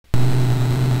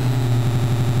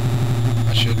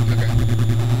shit. Okay.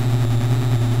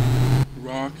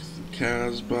 Rock the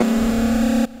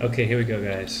Casbah. Okay, here we go,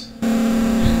 guys. Oh.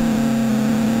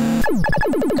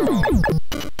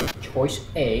 Choice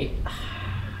A.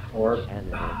 Or...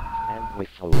 And we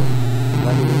follow.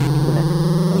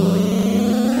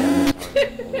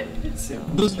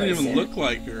 It doesn't even look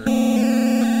like her.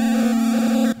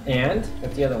 And?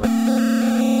 What's the other one?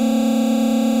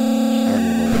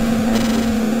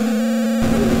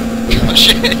 Oh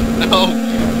shit! No!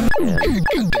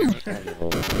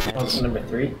 What's number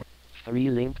 3? 3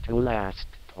 link to last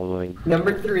point.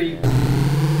 Number 3.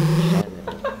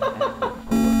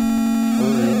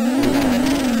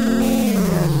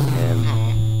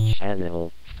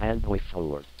 Channel fanboy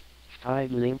forward.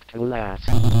 5 link to last.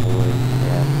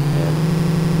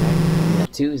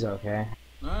 2's okay.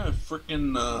 I have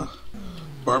frickin'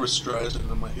 Barbra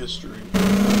Streisand in my history.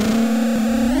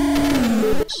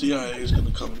 CIA is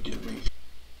gonna come and get me.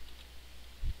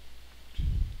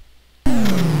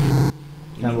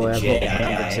 No, boy, I vote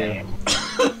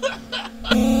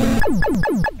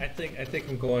I think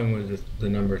I'm going with the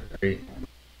number 3.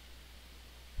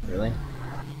 Really?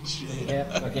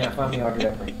 Yeah, okay, I finally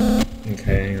argued that for you.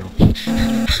 Okay, hang on.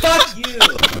 Fuck you!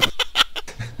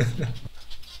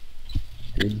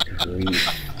 Good grief.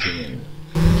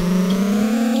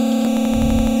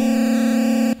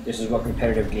 This is what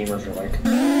competitive gamers are like.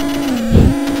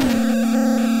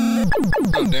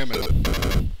 Oh, damn it.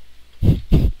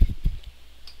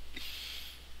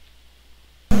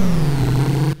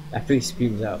 After he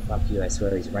spews out, fuck you, I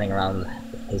swear he's running around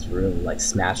his room, like,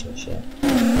 smashing shit.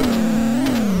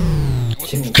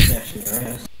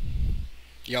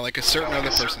 Yeah, like a certain other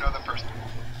person.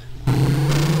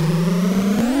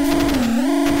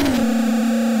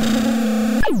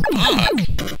 Fuck!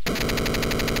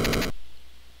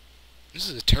 This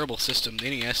is a terrible system. The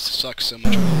NES sucks so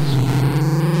much balls.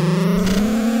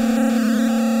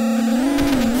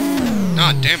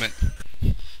 Ah, damn it.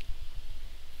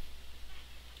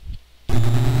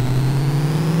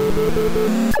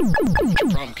 What's your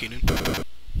problem, Keenan? I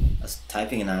was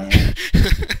typing and I am.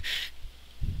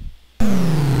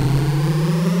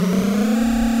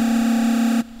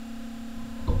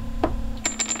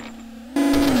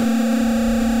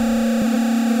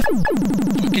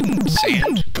 Fucking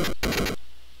sand.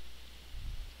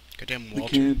 Goddamn The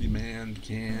Walter. Candyman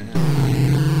can.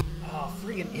 Oh,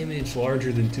 freaking image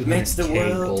larger than 200K Makes the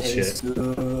world bullshit. taste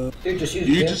good. Dude, just use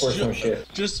You GIMP or some shit.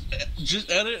 just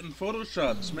edit in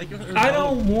Photoshop. Just make it. I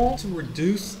don't want to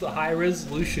reduce the high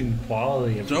resolution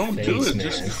quality of Don't the do face, it. man.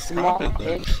 Just Small crop it.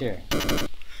 Though. picture.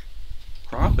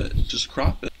 Crop it. Just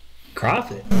crop it.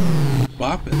 Crop it.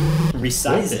 Bop it.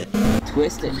 Resize it.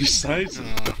 Twist it. Resize it.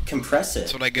 Compress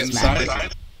That's it. what I get. Size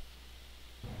it.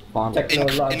 Font it.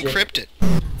 Technologic. Encrypt it.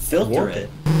 Filter Warp it.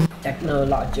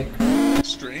 Technologic.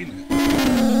 Strain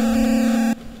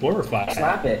it. Glorify.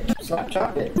 Slap it. Slap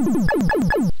chop it.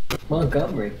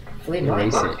 Montgomery. Flea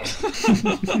Erase market.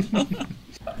 it.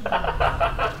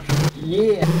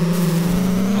 Yeah.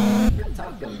 We're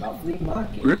talking about flea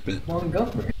market. Rip it.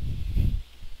 Montgomery.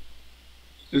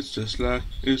 It's just like.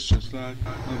 Oh sh!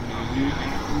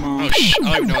 I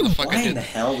don't even know what the fuck Why I in did. the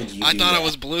hell would you I do thought that? I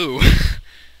was blue.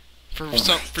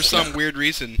 for some weird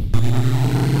reason.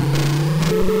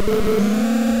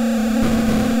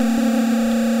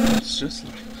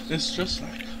 It's just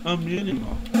like a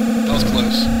minimal. That was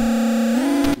close.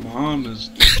 Mom is.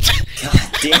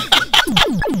 God damn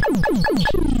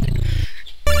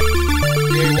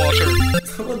Yay, Walter.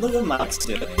 it. Look at Max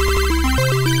doing.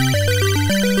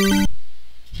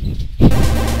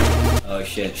 Oh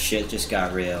shit, shit just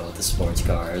got real with the sports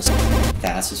cars.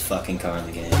 Fastest fucking car in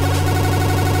the game.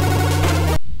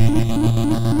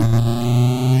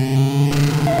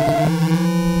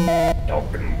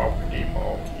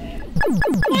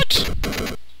 What?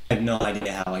 I have no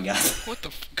idea how I got it. What the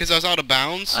f- Because I was out of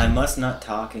bounds? I must not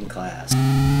talk in class.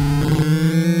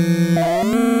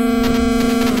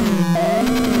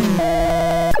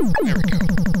 There we go.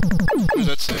 What does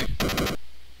that say?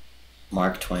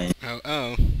 Mark Twain.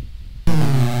 Oh. You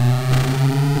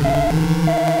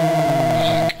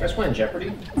guys playing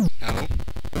Jeopardy? No.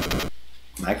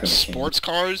 Micro Machine. Sports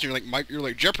cars? You're like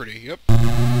Jeopardy, yep.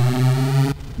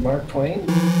 Mark Twain?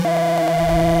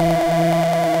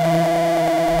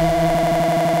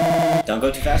 Don't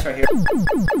go too fast right here. Or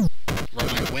I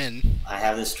might win. I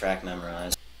have this track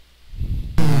memorized.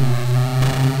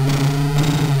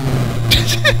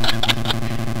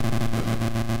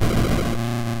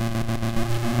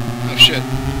 Oh shit.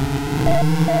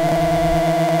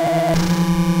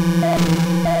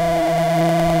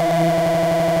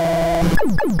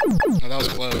 Oh, that was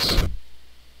close.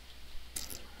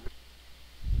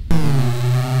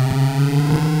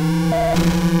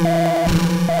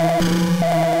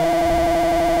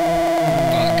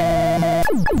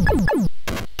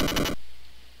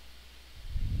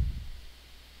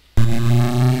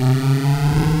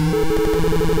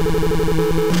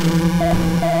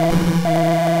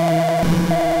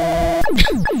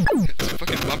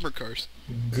 cars.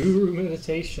 Guru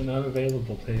meditation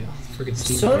unavailable. Pay freaking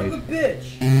Steam Son of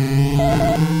page. a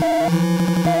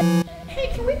bitch! Hey,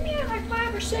 can we meet at like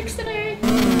 5 or 6 today?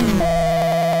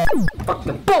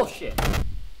 Fucking bullshit!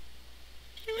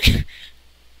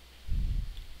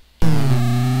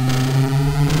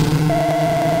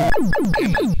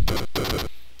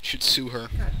 Should sue her.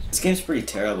 This game's pretty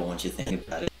terrible once you think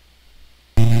about it.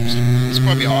 It's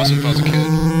probably awesome if I was a kid.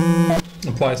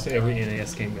 Applies to every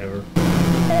NES game ever.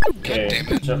 God damn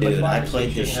it. Dude, I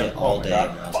played this shit all day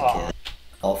when I was a kid.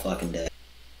 All fucking day.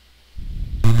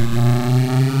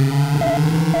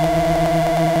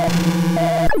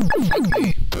 Fuck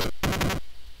me.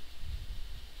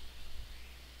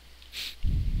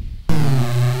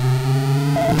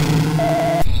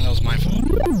 Oh, that was my fault.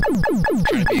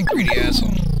 Trying to be a greedy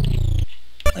asshole.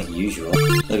 Like usual.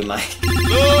 Look at my...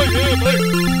 Oh, yeah, buddy.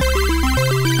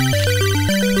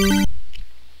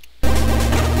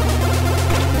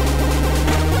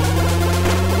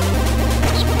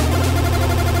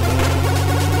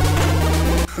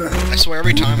 I swear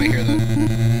every time I hear that.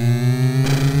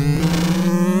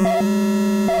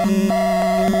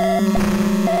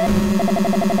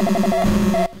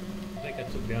 I think I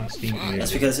took down Steam page.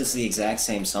 That's because it's the exact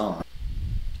same song.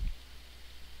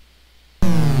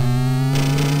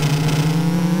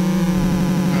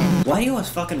 Why do you always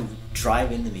fucking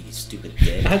drive into me, you stupid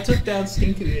dick? I took down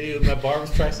Steam community with my Barbara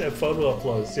Streisand photo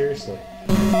upload. Seriously.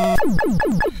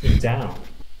 It's down.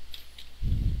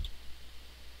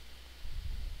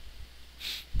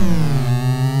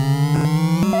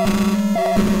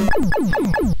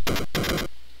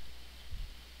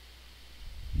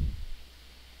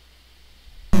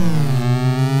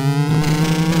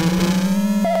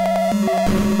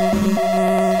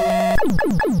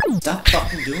 Stop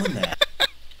fucking doing that.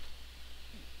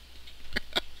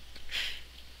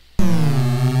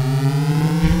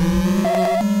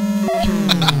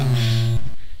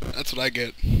 That's what I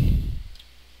get.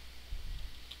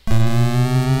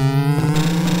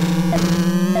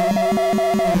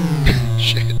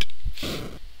 Shit.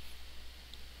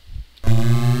 Oh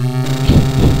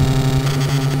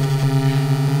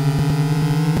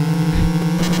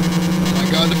my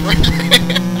god, the frame rate.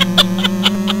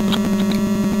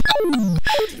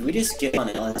 Did we just get on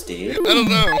LSD? I don't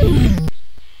know.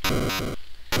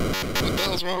 What the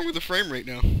hell's wrong with the frame rate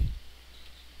now?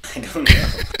 I don't know.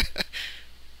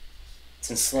 It's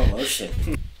in slow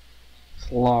motion.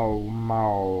 Slow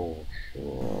mo.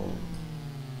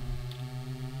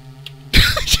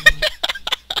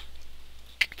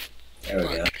 There we go.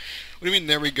 What do you mean,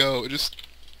 there we go? I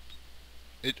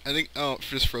think, oh, it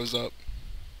just froze up.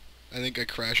 I think I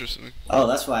crashed or something. Oh,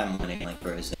 that's why I'm winning like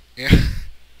frozen. Yeah,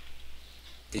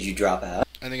 Did you drop out?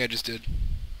 I think I just did.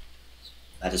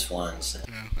 I just won, so.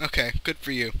 No. Okay, good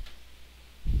for you.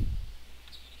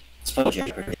 Let's play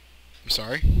Jeopardy. I'm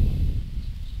sorry?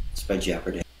 Let's play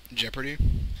Jeopardy. Jeopardy?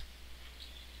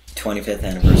 25th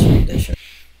anniversary edition.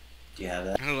 Do you have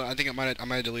that? I don't know, I think I might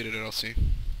have deleted it, I'll see.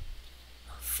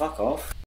 Fuck off.